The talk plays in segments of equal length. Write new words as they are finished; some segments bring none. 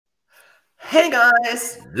Hey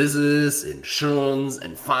guys, this is Insurance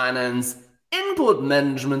and Finance Input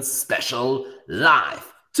Management Special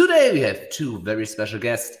Live. Today we have two very special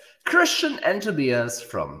guests, Christian and Tobias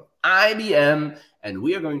from IBM, and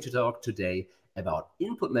we are going to talk today about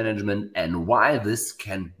input management and why this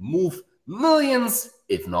can move millions,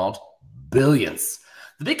 if not billions.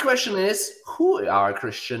 The big question is, who are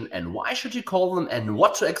Christian and why should you call them and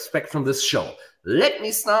what to expect from this show? Let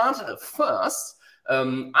me start first.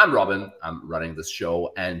 I'm Robin, I'm running this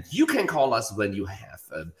show, and you can call us when you have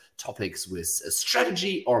topics with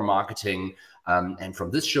strategy or marketing. And from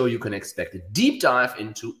this show, you can expect a deep dive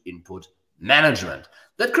into input management.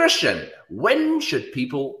 That Christian, when should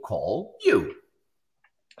people call you?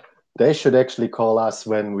 They should actually call us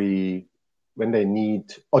when they need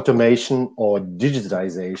automation or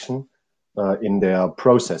digitization in their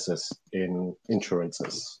processes in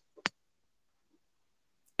insurances.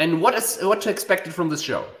 And what to expect from this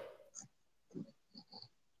show?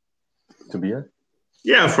 Tobias?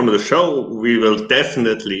 Yeah, from the show,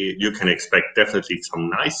 you can expect some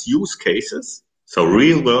nice use cases. So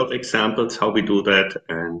real world examples, how we do that.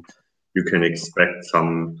 And you can expect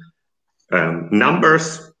some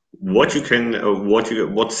numbers, what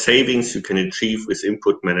savings you can achieve with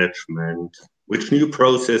input management, which new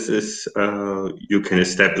processes you can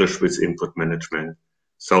establish with input management.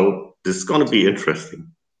 So this is going to be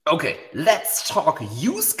interesting. Okay, let's talk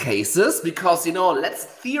use cases because,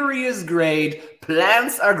 theory is great,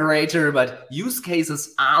 plans are greater, but use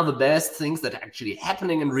cases are the best things that are actually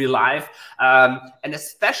happening in real life. And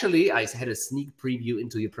especially, I had a sneak preview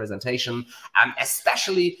into your presentation,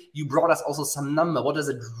 especially you brought us also some number. What does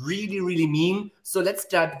it really mean? So let's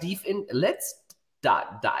dive deep in. Let's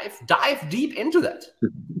dive deep into that.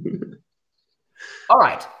 All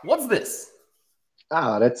right, what's this?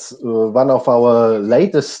 That's one of our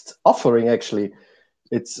latest offering, actually.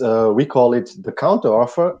 It's we call it the counter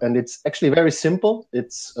offer, and it's actually very simple.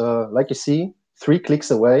 It's like you see, 3 clicks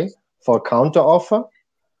away for a counter offer,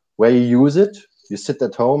 where you use it. You sit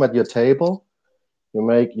at home at your table,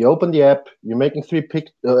 you open the app, you're making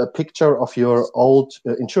a picture of your old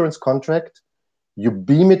insurance contract, you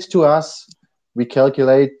beam it to us, we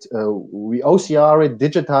calculate, we OCR it,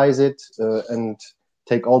 digitize it, and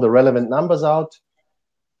take all the relevant numbers out,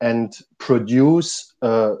 and produce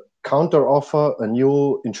a counter offer, a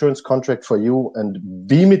new insurance contract for you, and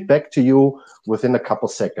beam it back to you within a couple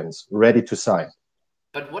seconds, ready to sign.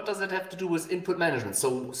 But what does it have to do with input management?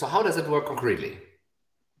 So how does it work concretely?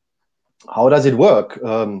 How does it work?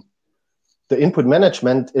 The input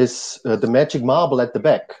management is the magic marble at the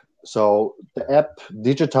back. So the app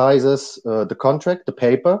digitizes the contract, the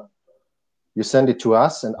paper, you send it to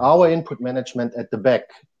us, and our input management at the back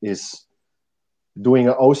is doing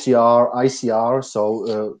an OCR, ICR,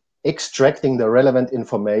 so extracting the relevant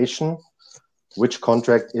information. Which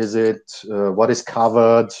contract is it? What is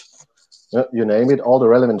covered? You name it, all the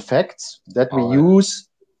relevant facts that we use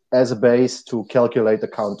as a base to calculate the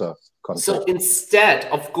counter contract. So instead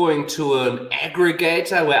of going to an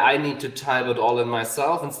aggregator where I need to type it all in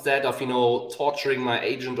myself, instead of, torturing my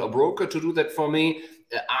agent or broker to do that for me,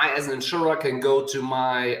 I, as an insurer, can go to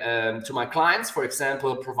my clients, for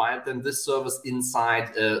example, provide them this service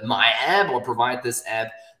inside my app, or provide this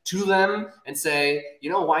app to them and say,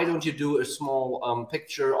 why don't you do a small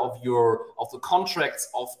picture of the contracts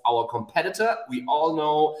of our competitor? We all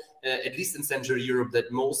know, at least in Central Europe,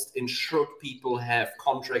 that most insured people have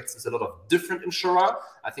contracts with a lot of different insurer.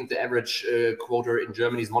 I think the average quota in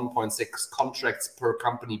Germany is 1.6 contracts per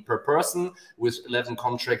company per person, with 11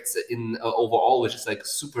 contracts in overall, which is like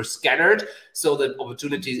super scattered. So the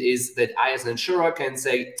opportunity is that I, as an insurer, can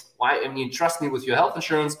say, trust me with your health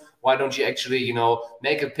insurance. Why don't you actually,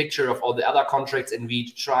 make a picture of all the other contracts, and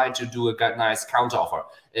we try to do a nice counter offer.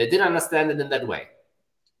 Did I understand it in that way?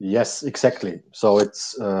 Yes, exactly. So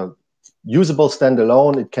it's usable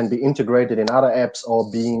standalone. It can be integrated in other apps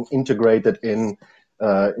or being integrated in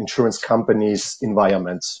insurance companies'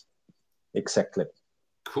 environments. Exactly.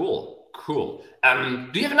 Cool. Do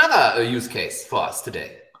you have another use case for us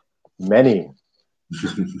today? Many.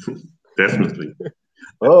 Definitely.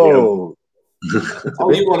 Oh.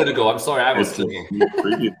 Oh, you wanted to go. I'm sorry, I was clicking.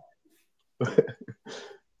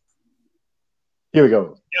 Here we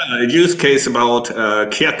go. Yeah, a use case about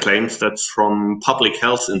care claims. That's from public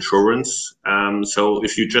health insurance. So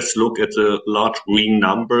if you just look at the large green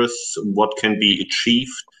numbers, what can be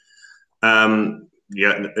achieved? And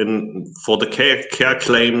for the care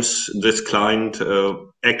claims, this client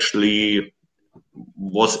actually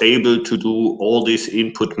was able to do all this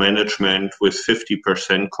input management with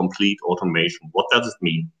 50% complete automation. What does it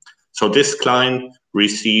mean? So this client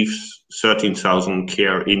receives 13,000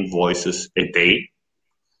 care invoices a day,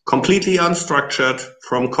 completely unstructured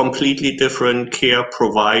from completely different care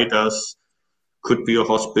providers. Could be a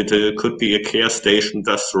hospital, could be a care station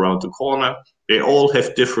just around the corner. They all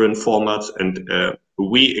have different formats, and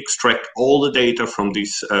we extract all the data from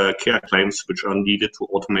these care claims, which are needed to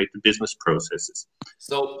automate the business processes.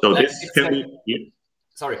 So this can be...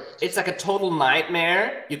 Sorry, it's like a total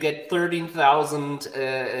nightmare. You get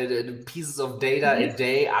 13,000 pieces of data a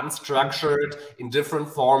day, unstructured, in different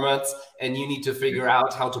formats, and you need to figure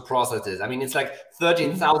out how to process it. I mean, it's like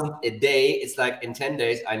 13,000 a day. It's like in 10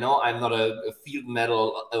 days. I know I'm not a field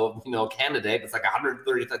medal, candidate. It's like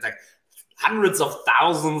 130. It's like hundreds of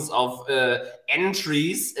thousands of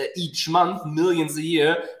entries each month, millions a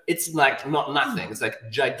year. It's like not nothing. It's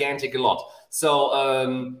like gigantic a lot. So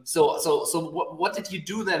what did you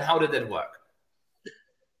do then? How did that work?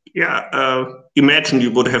 Yeah, imagine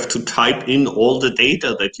you would have to type in all the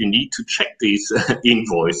data that you need to check these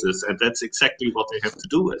invoices, and that's exactly what they have to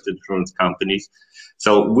do as insurance companies.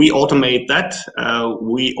 So we automate that.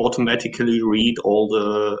 We automatically read all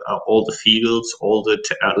the fields, all the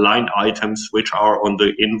line items which are on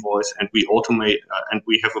the invoice, and we automate, and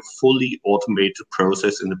we have a fully automated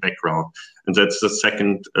process in the background. And that's the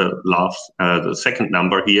second the second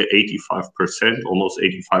number here, 85%, almost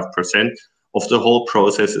 85%. Of the whole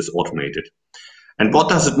process is automated. And what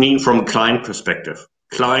does it mean from a client perspective?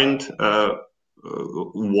 Client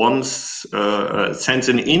sends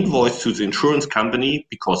an invoice to the insurance company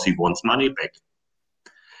because he wants money back.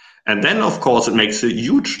 And then, of course, it makes a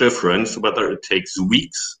huge difference whether it takes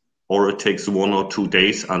weeks or it takes 1 or 2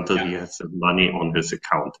 days until he has the money on his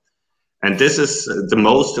account. And this is the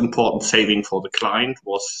most important saving for the client,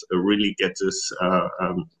 was really get this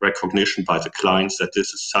recognition by the clients that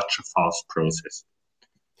this is such a fast process.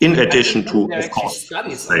 In addition to, of course,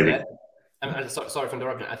 studies saving. I'm sorry for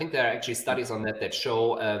interrupting. I think there are actually studies on that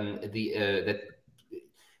show that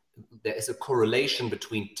there is a correlation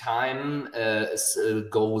between time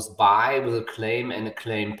goes by with a claim and a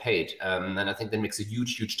claim paid, and I think that makes a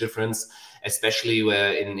huge difference, especially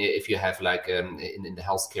if you have like in the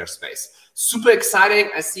healthcare space. Super exciting.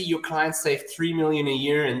 I see your clients save 3 million a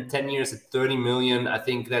year, in 10 years at 30 million. I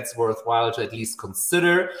think that's worthwhile to at least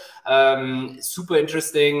consider. Super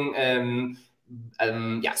interesting.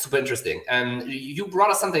 Yeah, super interesting. You brought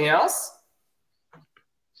us something else?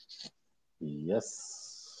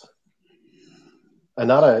 Yes.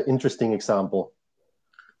 Another interesting example.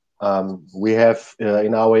 We have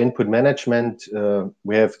in our input management,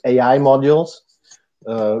 we have AI modules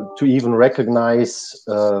to even recognize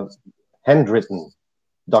handwritten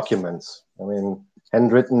documents. I mean,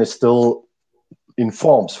 handwritten is still in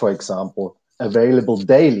forms, for example, available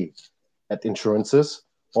daily at insurances.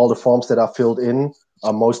 All the forms that are filled in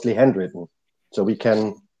are mostly handwritten. So we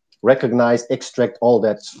can recognize, extract all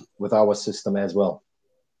that with our system as well.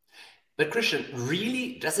 But Christian,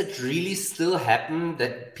 really, does it really still happen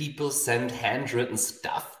that people send handwritten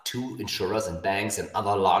stuff to insurers and banks and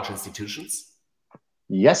other large institutions?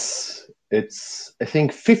 Yes, it's, I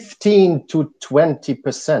think, 15 to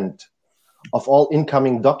 20% of all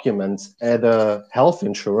incoming documents at a health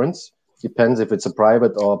insurance, depends if it's a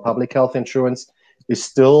private or public health insurance, is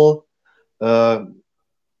still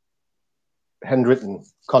handwritten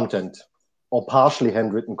content or partially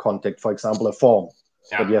handwritten content, for example, a form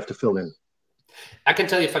that you have to fill in. I can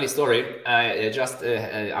tell you a funny story.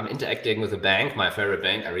 I'm interacting with a bank, my favorite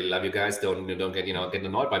bank. I really love you guys. Don't get get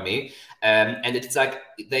annoyed by me. And it's like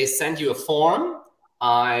they send you a form.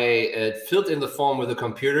 I filled in the form with a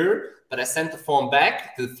computer, but I sent the form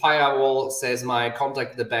back. The firewall says my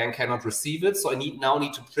contact at the bank cannot receive it. So I now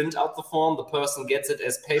need to print out the form. The person gets it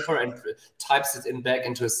as paper and types it in back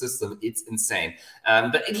into a system. It's insane.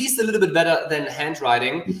 But at least a little bit better than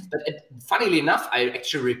handwriting. But funnily enough, I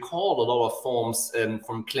actually recall a lot of forms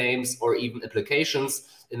from claims or even applications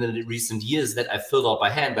in the recent years that I filled out by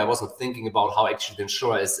hand, but I wasn't thinking about how actually the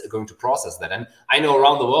insurer is going to process that. And I know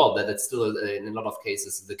around the world that it's still in a lot of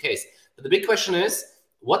cases the case. But the big question is,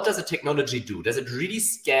 what does the technology do? Does it really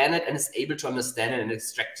scan it and is able to understand it and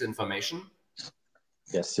extract the information?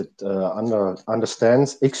 Yes, it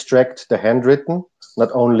understands, extract the handwritten,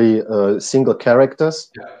 not only single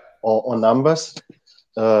characters or numbers,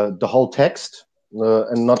 the whole text,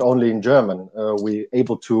 and not only in German. We're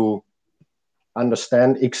able to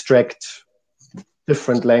understand, extract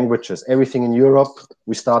different languages, everything in Europe.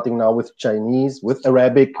 We're starting now with Chinese, with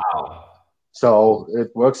Arabic. Wow. So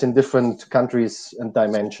it works in different countries and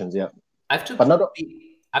dimensions, yeah. I have to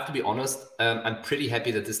I have to be honest, I'm pretty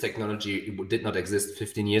happy that this technology did not exist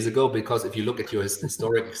 15 years ago, because if you look at your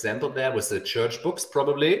historic example there with the church books,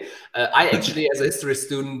 probably, I actually, as a history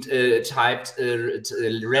student, read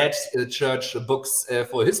church books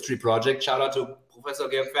for a history project. Shout out to Professor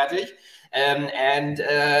Georg Fertig. And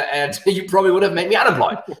you probably would have made me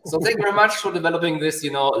unemployed. So thank you very much for developing this,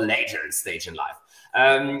 later stage in life.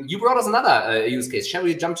 You brought us another use case. Shall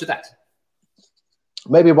we jump to that?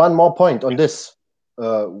 Maybe one more point on this,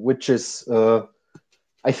 which is,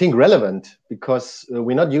 I think, relevant, because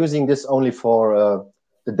we're not using this only for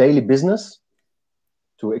the daily business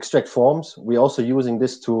to extract forms. We're also using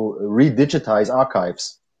this to redigitize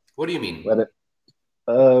archives. What do you mean?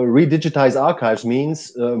 Redigitize archives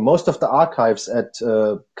means most of the archives at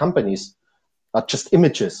companies are just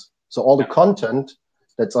images. So all the content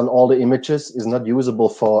that's on all the images is not usable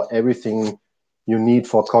for everything you need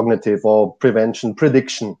for cognitive or prevention,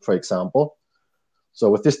 prediction, for example. So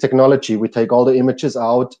with this technology, we take all the images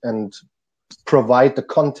out and provide the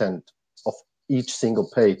content of each single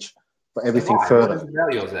page for everything further. What is the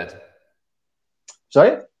value of that?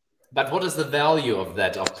 Sorry? But what is the value of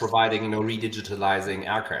that, of providing, redigitalizing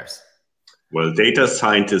archives? Well, data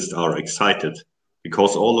scientists are excited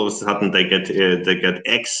because all of a sudden they get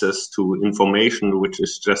access to information which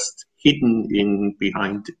is just hidden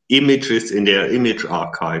behind images in their image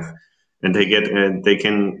archive, and they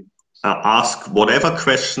can ask whatever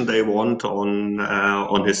question they want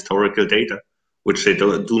on historical data, which they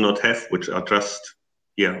do not have, which are just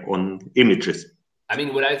on images. I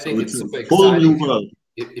mean, what I think it's super exciting.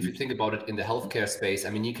 If you think about it in the healthcare space, I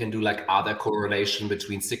mean, you can do like, are there correlation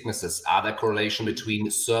between sicknesses? Are there correlation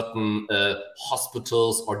between certain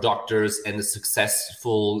hospitals or doctors and a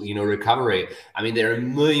successful, recovery? I mean, there are a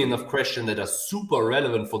million of questions that are super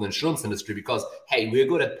relevant for the insurance industry, because, hey, we're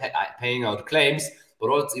good at paying out claims, but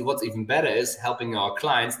what's even better is helping our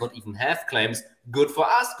clients not even have claims. Good for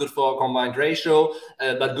us, good for our combined ratio,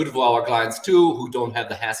 but good for our clients too, who don't have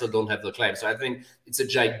the hassle, don't have the claim. So I think it's a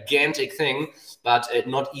gigantic thing, but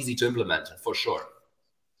not easy to implement, for sure.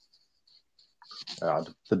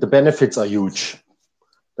 The benefits are huge.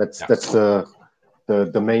 That's the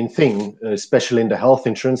main thing, especially in the health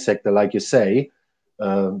insurance sector. Like you say,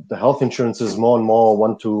 the health insurances more and more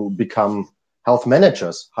want to become health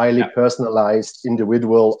managers, highly personalized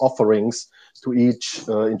individual offerings to each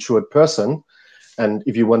insured person. And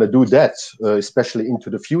if you want to do that, especially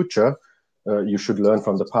into the future, you should learn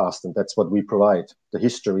from the past. And that's what we provide, the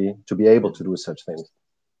history to be able to do such things.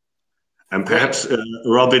 And perhaps,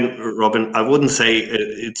 Robin, I wouldn't say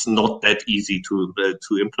it's not that easy to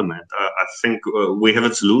implement. I think we have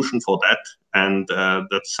a solution for that. And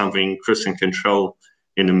that's something Christian can show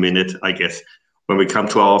in a minute, I guess, when we come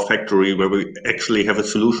to our factory, where we actually have a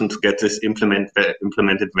solution to get this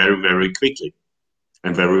implemented very, very quickly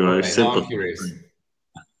and very, very simple. Now I'm curious.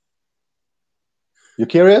 You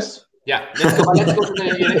curious? Yeah, let's go to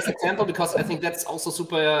the next example, because I think that's also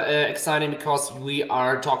super exciting, because we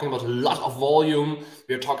are talking about a lot of volume.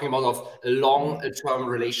 We're talking about a long-term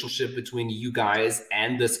relationship between you guys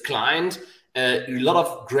and this client. A lot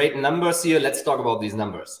of great numbers here. Let's talk about these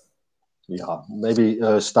numbers. Yeah, maybe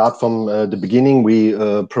start from the beginning. We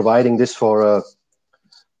providing this for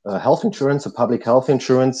health insurance, a public health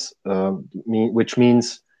insurance, which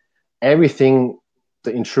means everything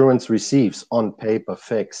the insurance receives on paper,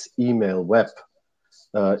 fax, email, web,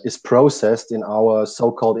 is processed in our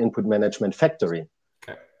so-called input management factory.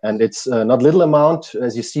 Okay. And it's not little amount.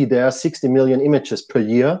 As you see there, 60 million images per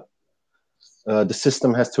year. The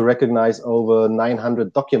system has to recognize over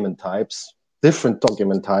 900 document types, different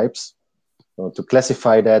document types, to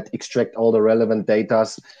classify that, extract all the relevant data,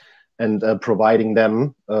 and providing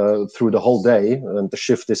them through the whole day. And the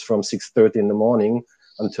shift is from 6:30 in the morning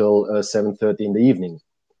until 7:30 in the evening.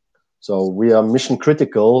 So we are mission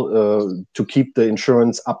critical to keep the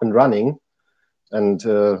insurance up and running and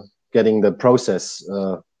getting the process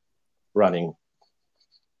running.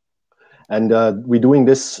 And we're doing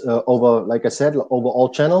this over, like I said, over all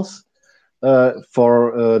channels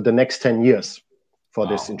for the next 10 years for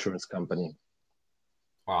this insurance company.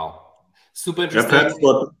 Wow, super interesting. Perhaps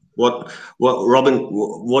what Robin,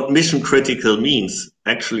 what mission critical means,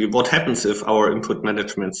 actually, what happens if our input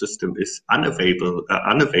management system is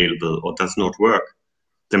unavailable or does not work?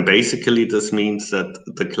 Then basically this means that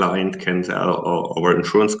the client can, or our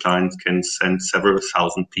insurance client can send several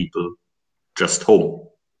thousand people just home.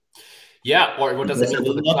 Yeah, or what does it mean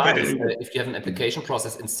for the Not clients anymore. if you have an application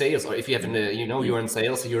process in sales, or if you have you're in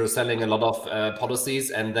sales, you're selling a lot of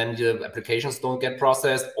policies, and then your applications don't get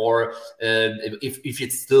processed, or if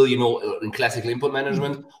it's still in classical input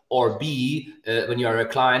management, or B, when you are a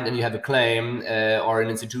client and you have a claim or an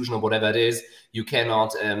institution or whatever it is, you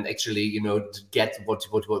cannot actually get what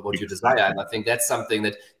you desire. And I think that's something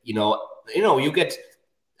that you get.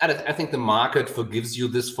 I think the market forgives you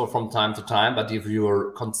this from time to time, but if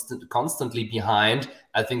you're constantly behind,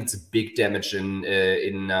 I think it's a big damage in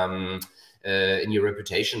your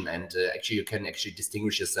reputation, and actually you can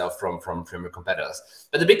distinguish yourself from your competitors.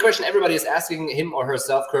 But the big question everybody is asking him or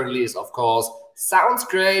herself currently is, of course, sounds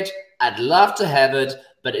great, I'd love to have it,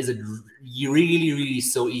 but is it really, really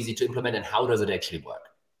so easy to implement, and how does it actually work?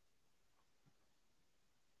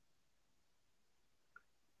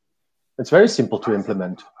 It's very simple to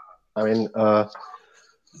implement. I mean,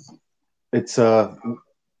 it's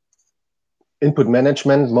input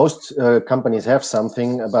management. Most companies have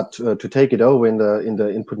something, but to take it over in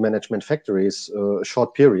the input management factory is a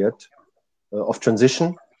short period of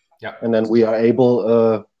transition. Yeah. And then we are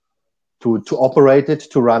able to operate it,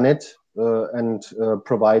 to run it, and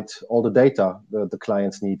provide all the data the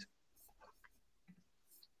clients need.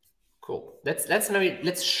 Cool.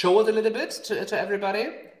 Let's show it a little bit to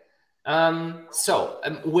everybody.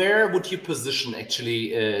 Where would you position actually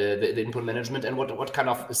the input management, and what kind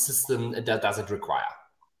of system does it require?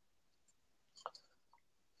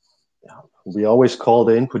 Yeah, we always call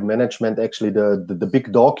the input management actually the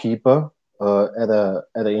big doorkeeper at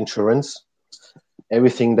an insurance.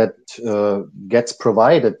 Everything that gets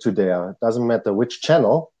provided to there, doesn't matter which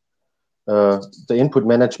channel, the input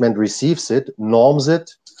management receives it, norms it,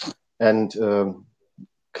 and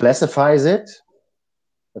classifies it.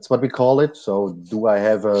 That's what we call it. So do I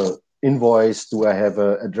have a invoice? Do I have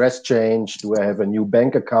an address change? Do I have a new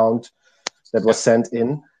bank account that was sent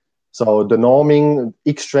in? So the norming,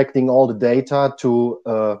 extracting all the data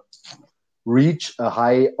to reach a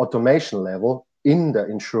high automation level in the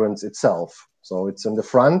insurance itself. So it's in the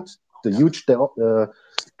front, the huge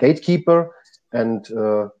gatekeeper, and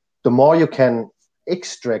the more you can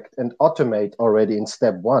extract and automate already in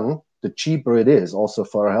step one, the cheaper it is also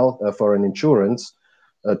for an insurance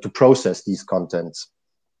to process these contents.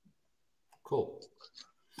 Cool.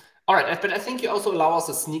 All right, but I think you also allow us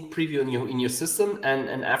a sneak preview in your system,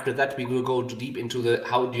 and after that we will go deep into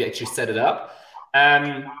how do you actually set it up.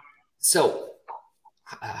 So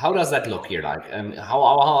how does that look here like? How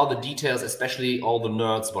are the details, especially all the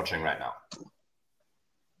nerds watching right now?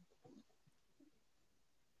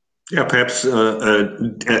 Yeah, perhaps a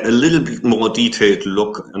little bit more detailed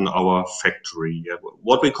look in our factory.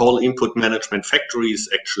 What we call input management factory is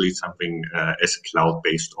actually something as a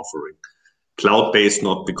cloud-based offering. Cloud-based,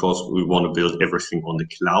 not because we want to build everything on the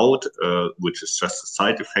cloud, which is just a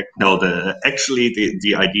side effect. No,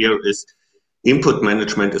 the idea is input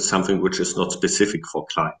management is something which is not specific for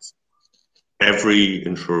clients. Every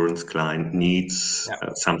insurance client needs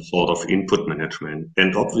some sort of input management.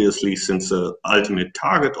 And obviously, since the ultimate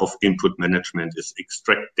target of input management is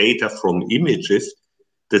extract data from images,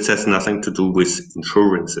 this has nothing to do with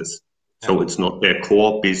insurances. So it's not their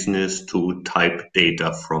core business to type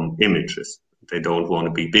data from images. They don't want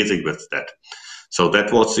to be busy with that. So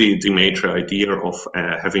that was the major idea of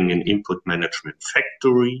having an input management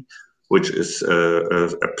factory, which is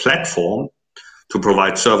a platform to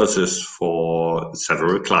provide services for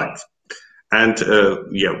several clients. And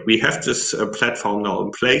we have this platform now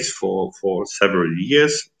in place for several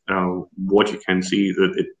years. What you can see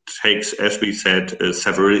that it takes, as we said,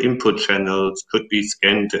 several input channels, could be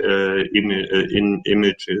scanned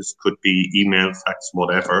images, could be email, fax,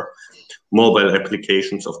 whatever. Mobile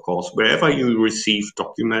applications, of course. Wherever you receive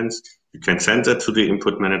documents, you can send that to the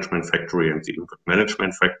input management factory, and the input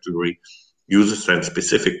management factory uses then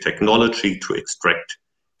specific technology to extract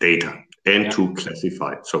data and to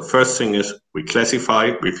classify. So first thing is we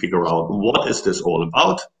classify, we figure out what is this all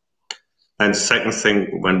about. And second thing,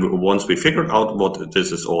 once we figure out what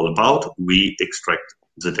this is all about, we extract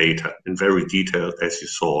the data in very detail, as you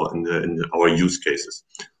saw in our use cases.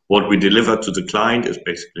 What we deliver to the client is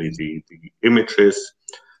basically the images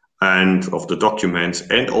and of the documents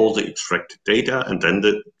and all the extracted data, and then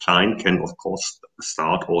the client can, of course,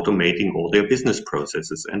 start automating all their business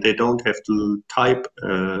processes, and they don't have to type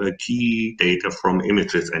key data from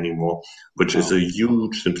images anymore, which is a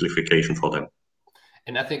huge simplification for them.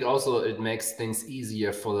 And I think also it makes things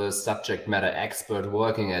easier for the subject matter expert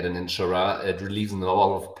working at an insurer. It relieves them a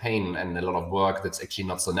lot of pain and a lot of work that's actually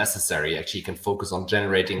not so necessary. Actually, you can focus on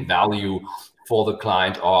generating value for the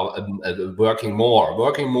client, or working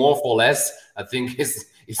more for less, I think is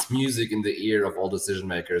is music in the ear of all decision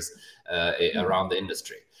makers around the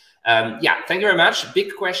industry. Yeah, thank you very much.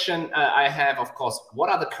 Big question I have, of course, what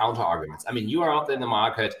are the counter arguments? I mean, you are out there in the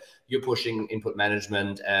market, you're pushing input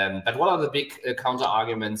management, but what are the big counter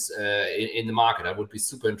arguments in the market? I would be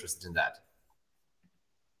super interested in that.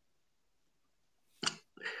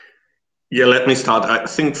 Yeah, let me start. I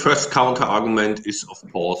think first counter argument is, of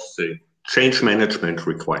course, the change management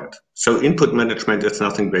required. So input management is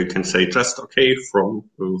nothing where you can say just, okay,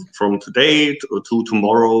 from today to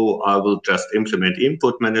tomorrow, I will just implement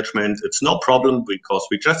input management. It's no problem because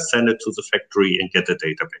we just send it to the factory and get the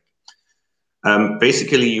data back.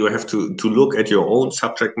 Basically, you have to look at your own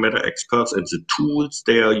subject matter experts and the tools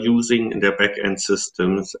they are using in their back-end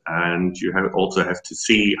systems. And you also have to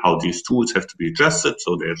see how these tools have to be adjusted.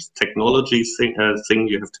 So there's technology thing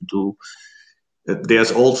you have to do.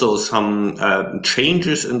 There's also some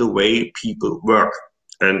changes in the way people work.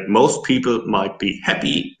 And most people might be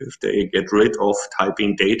happy if they get rid of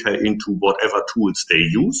typing data into whatever tools they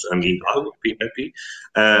use. I mean, I would be happy.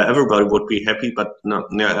 Everybody would be happy, but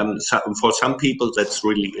for some people, that's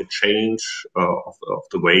really a change of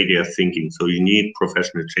the way they are thinking. So you need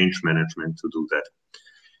professional change management to do that.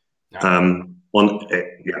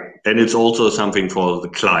 And it's also something for the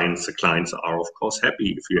clients. The clients are, of course,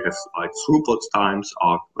 happy if you have like throughput times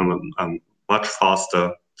are much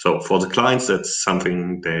faster. So for the clients, that's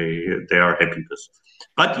something they are happy with.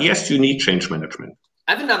 But yes, you need change management.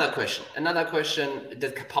 I have another question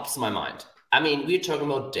that pops in my mind. I mean, we're talking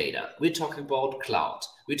about data. We're talking about cloud.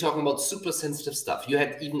 We're talking about super sensitive stuff. You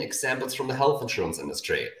had even examples from the health insurance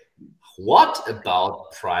industry. What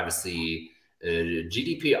about privacy,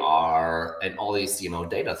 GDPR, and all these,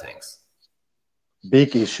 data things?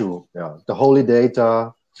 Big issue. Yeah, the holy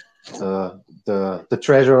data, the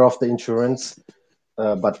treasure of the insurance.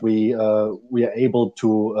 But we are able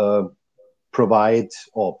to provide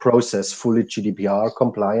or process fully GDPR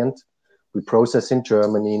compliant. We process in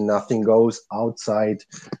Germany. Nothing goes outside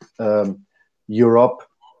Europe.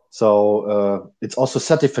 So it's also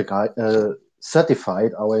certified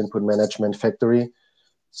our input management factory.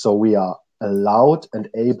 So we are allowed and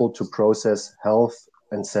able to process health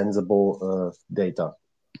and sensible data.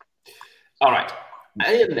 All right.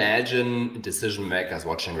 I imagine decision makers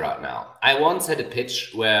watching right now. I once had a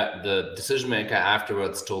pitch where the decision maker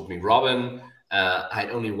afterwards told me, Robin, I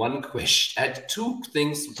had only one question. I had two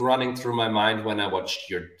things running through my mind when I watched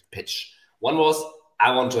your pitch. One was,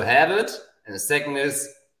 I want to have it. And the second is,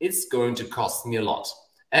 it's going to cost me a lot.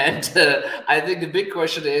 And I think the big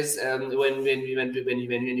question is when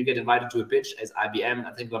you get invited to a pitch as IBM,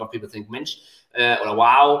 I think a lot of people think, Mensch, or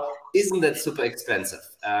wow, isn't that super expensive?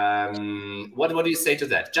 What do you say to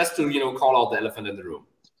that? Just to call out the elephant in the room.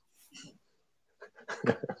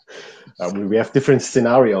 We have different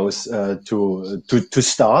scenarios to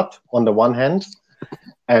start on the one hand,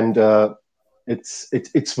 and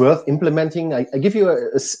it's worth implementing. I give you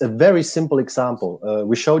a very simple example.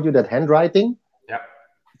 We showed you that handwriting.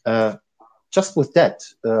 Yeah. Just with that,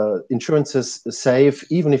 insurances save,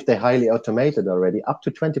 even if they're highly automated already, up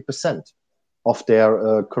to 20% of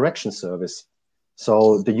their correction service.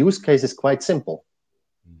 So the use case is quite simple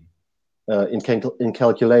in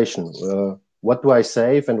calculation. What do I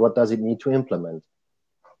save and what does it need to implement?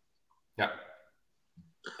 Yeah.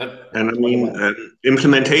 And I mean,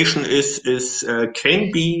 implementation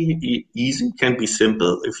can be easy, can be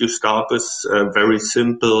simple if you start with very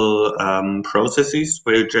simple processes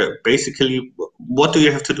where basically, what do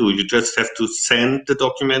you have to do? You just have to send the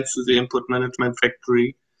documents to the input management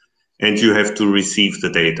factory and you have to receive the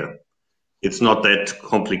data. It's not that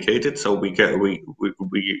complicated. So we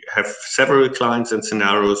have several clients and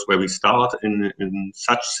scenarios where we start in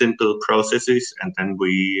such simple processes and then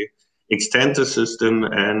we extend the system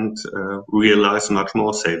and realize much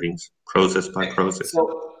more savings process by process.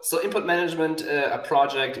 So input management, a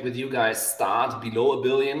project with you guys start below $1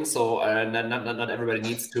 billion. So not everybody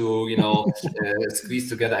needs to, squeeze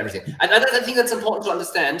together everything. And I think that's important to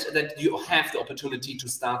understand that you have the opportunity to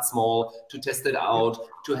start small, to test it out,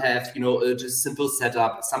 to have, just simple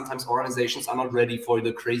setup. Sometimes organizations are not ready for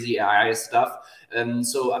the crazy AI stuff.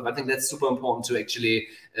 So I think that's super important to actually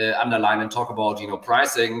underline and talk about,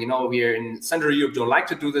 pricing. Here in Central Europe don't like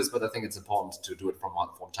to do this, but I think it's important to do it from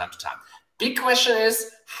time to time. Big question is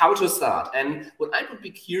how to start. And what I would be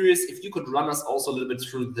curious if you could run us also a little bit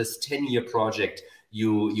through this 10-year project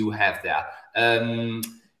you have there.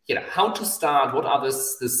 How to start, what are the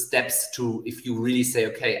steps to, if you really say,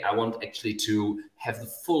 okay, I want actually to have the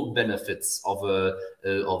full benefits of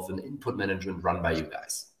an input management run by you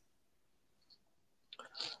guys?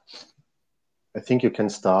 I think you can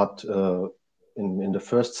start in the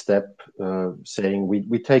first step, saying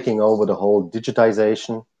we're taking over the whole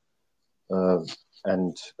digitization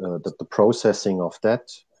and the processing of that,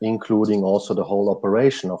 including also the whole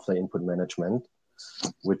operation of the input management,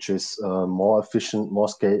 which is more efficient, more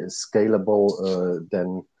scalable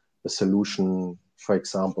than the solution, for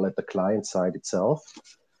example, at the client side itself.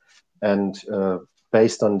 And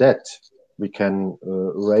based on that, we can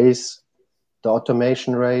raise the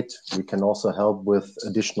automation rate. We can also help with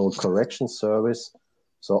additional correction service.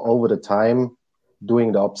 So over the time,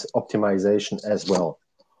 doing the optimization as well.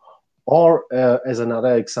 Or as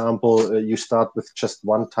another example, you start with just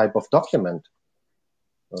one type of document.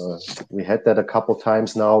 We had that a couple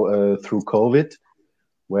times now through COVID,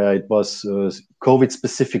 where it was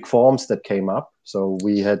COVID-specific forms that came up. So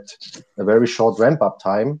we had a very short ramp-up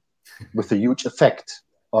time with a huge effect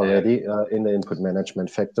already in the input management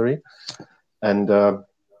factory. And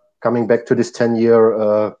coming back to this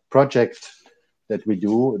 10-year project that we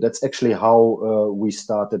do, that's actually how we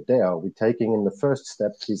started there. We're taking in the first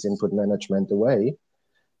step his input management away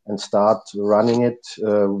and start running it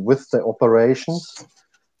with the operations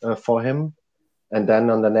for him. And then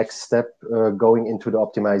on the next step, going into the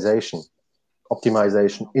optimization.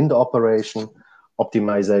 Optimization in the operation,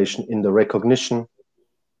 optimization in the recognition,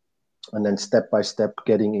 and then step by step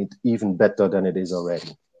getting it even better than it is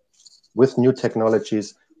already. With new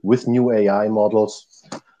technologies, with new AI models,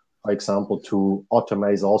 for example, to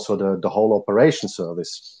automate also the whole operation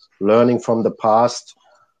service. Learning from the past,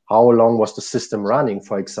 how long was the system running?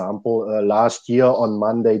 For example, last year on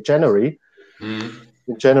Monday, January,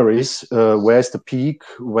 in January's, where's the peak?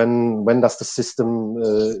 When does the system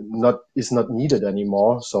is not needed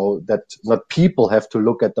anymore? So that not people have to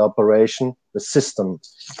look at the operation, the system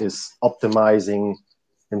is optimizing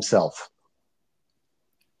himself.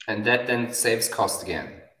 And that then saves cost again.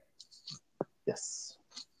 Yes.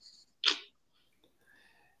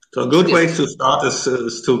 So a good way to start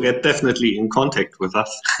is to get definitely in contact with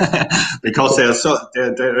us, because there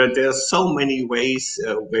are so many ways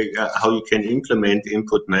how you can implement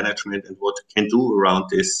input management and what you can do around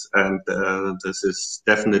this, and this is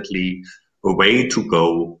definitely a way to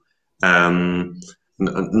go.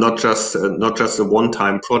 Not just a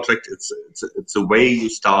one-time project. It's a way you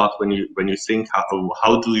start when you think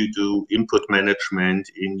how do you do input management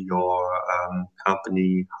in your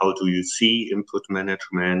company? How do you see input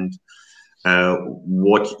management?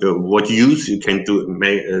 What use you can do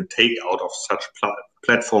take out of such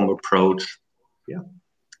platform approach? Yeah.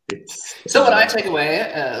 So what I take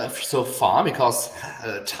away so far, because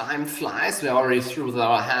time flies, we're already through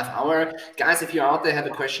our half hour. Guys, if you're out there, have a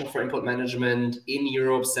question for input management in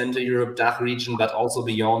Europe, Central Europe, DACH region, but also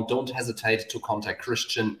beyond, don't hesitate to contact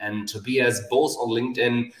Christian and Tobias, both on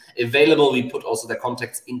LinkedIn available. We put also their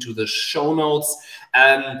contacts into the show notes.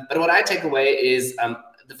 But what I take away is,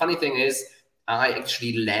 the funny thing is, I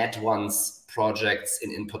actually led once projects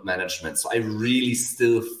in input management. So I really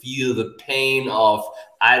still feel the pain of,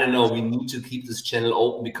 I don't know, we need to keep this channel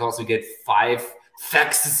open because we get 5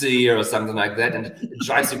 faxes a year or something like that. And it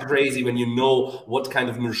drives you crazy when you know what kind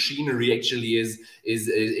of machinery actually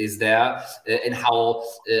is there, and how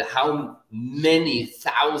many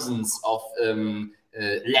thousands of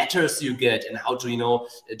letters you get, and how to, you know,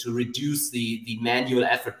 to reduce the manual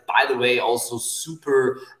effort. By the way, also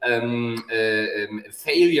super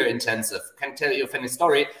failure intensive. Can tell you a funny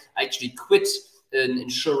story. I actually quit an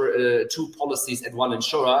insurer, 2 policies at one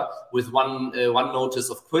insurer with one notice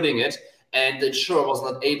of quitting it. And the insurer was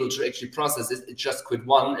not able to actually process it. It just quit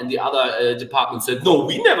one. And the other department said, no,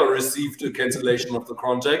 we never received a cancellation of the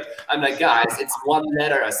contract. I'm like, guys, it's one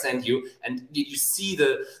letter I sent you. And you see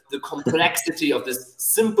the complexity of this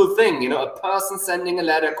simple thing. You know, a person sending a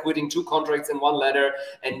letter, quitting 2 contracts in one letter.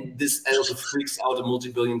 And this also freaks out a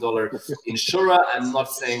multi-billion-dollar insurer. I'm not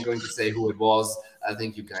going to say who it was. I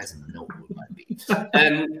think you guys know who it might be.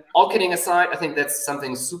 And all kidding aside, I think that's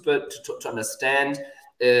something super to understand.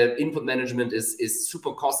 Input management is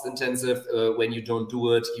super cost intensive. When you don't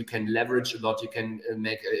do it, you can leverage a lot, you can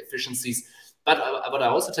make efficiencies. But what I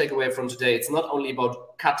also take away from today, it's not only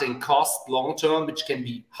about cutting cost long term, which can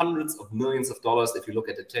be hundreds of millions of dollars if you look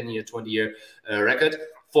at a 10-year, 20-year record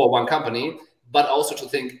for one company, but also to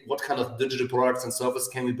think what kind of digital products and services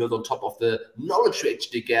can we build on top of the knowledge we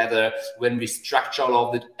actually gather when we structure all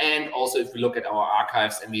of it. And also if we look at our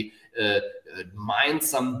archives and we mine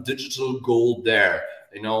some digital gold there.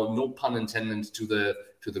 You know, no pun intended to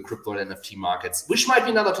the crypto and NFT markets, which might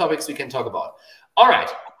be another topics we can talk about. All right.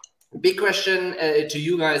 Big question to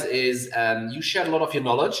you guys is, you shared a lot of your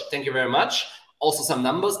knowledge. Thank you very much. Also some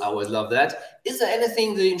numbers. I always love that. Is there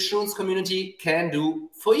anything the insurance community can do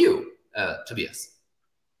for you, Tobias?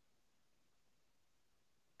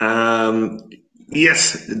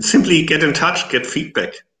 Yes, simply get in touch, get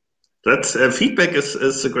feedback. That's feedback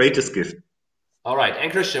is the greatest gift. All right.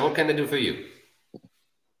 And Christian, what can they do for you?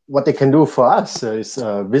 What they can do for us is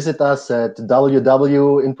visit us at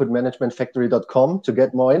www.inputmanagementfactory.com to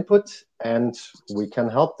get more input, and we can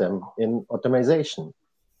help them in automation.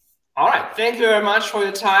 All right. Thank you very much for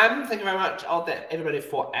your time. Thank you very much out there, everybody,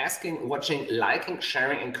 for asking, watching, liking,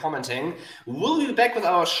 sharing, and commenting. We'll be back with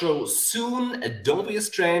our show soon. Don't be a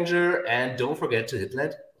stranger, and don't forget to hit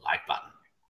that like button.